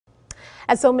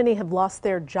As so many have lost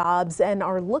their jobs and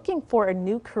are looking for a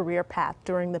new career path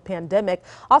during the pandemic,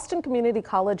 Austin Community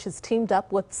College has teamed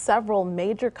up with several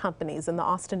major companies in the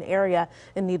Austin area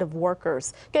in need of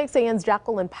workers. KXAN's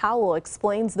Jacqueline Powell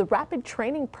explains the rapid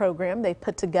training program they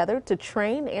put together to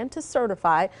train and to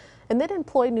certify and then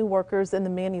employ new workers in the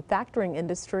manufacturing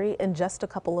industry in just a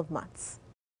couple of months.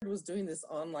 Was doing this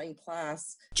online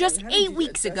class. Just 8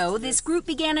 weeks ago, this group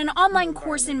began an online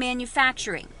course in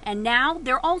manufacturing, and now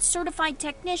they're all certified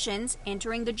technicians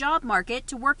entering the job market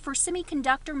to work for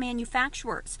semiconductor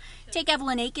manufacturers. Take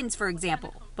Evelyn Akins, for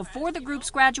example. Before the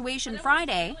group's graduation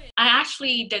Friday, I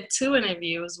actually did 2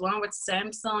 interviews, one with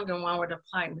Samsung and one with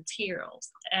Applied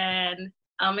Materials. And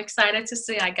I'm excited to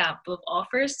say I got both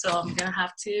offers, so I'm going to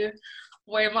have to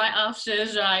weigh my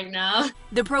options right now.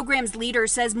 The program's leader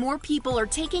says more people are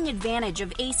taking advantage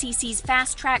of ACC's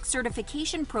fast-track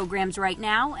certification programs right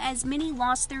now, as many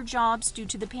lost their jobs due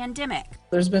to the pandemic.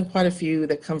 There's been quite a few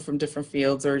that come from different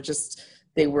fields or just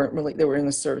they were in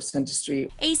the service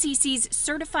industry. ACC's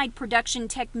Certified Production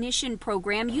Technician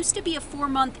program used to be a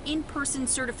 4-month in-person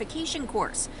certification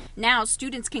course. Now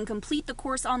students can complete the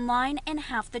course online in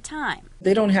half the time.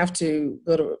 They don't have to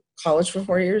go to college for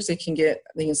 4 years. They can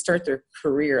start their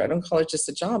career. I don't call it just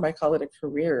a job. I call it a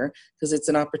career because it's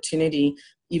an opportunity,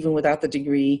 even without the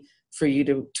degree, for you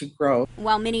to grow.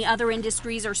 While many other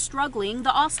industries are struggling,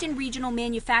 the Austin Regional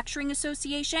Manufacturing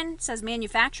Association says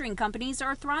manufacturing companies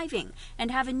are thriving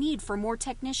and have a need for more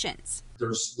technicians.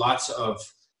 There's lots of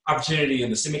opportunity in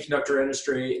the semiconductor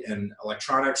industry and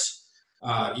electronics.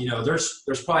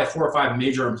 There's probably 4 or 5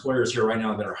 major employers here right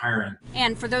now that are hiring.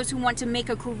 And for those who want to make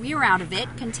a career out of it,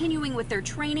 continuing with their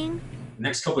training, the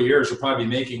next couple of years, you'll probably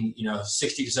be making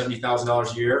 $60,000 to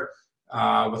 $70,000 a year.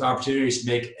 With opportunities to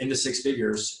make into 6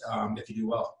 figures if you do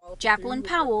well. Jacqueline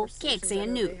Powell, KXAN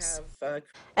News.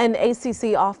 And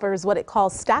ACC offers what it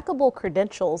calls Stackable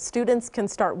Credentials. Students can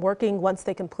start working once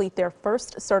they complete their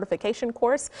first certification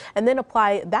course and then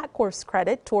apply that course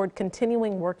credit toward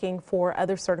continuing working for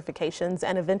other certifications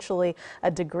and eventually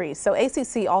a degree. So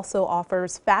ACC also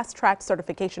offers fast-track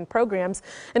certification programs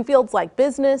in fields like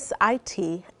business,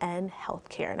 IT, and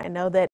healthcare. And I know that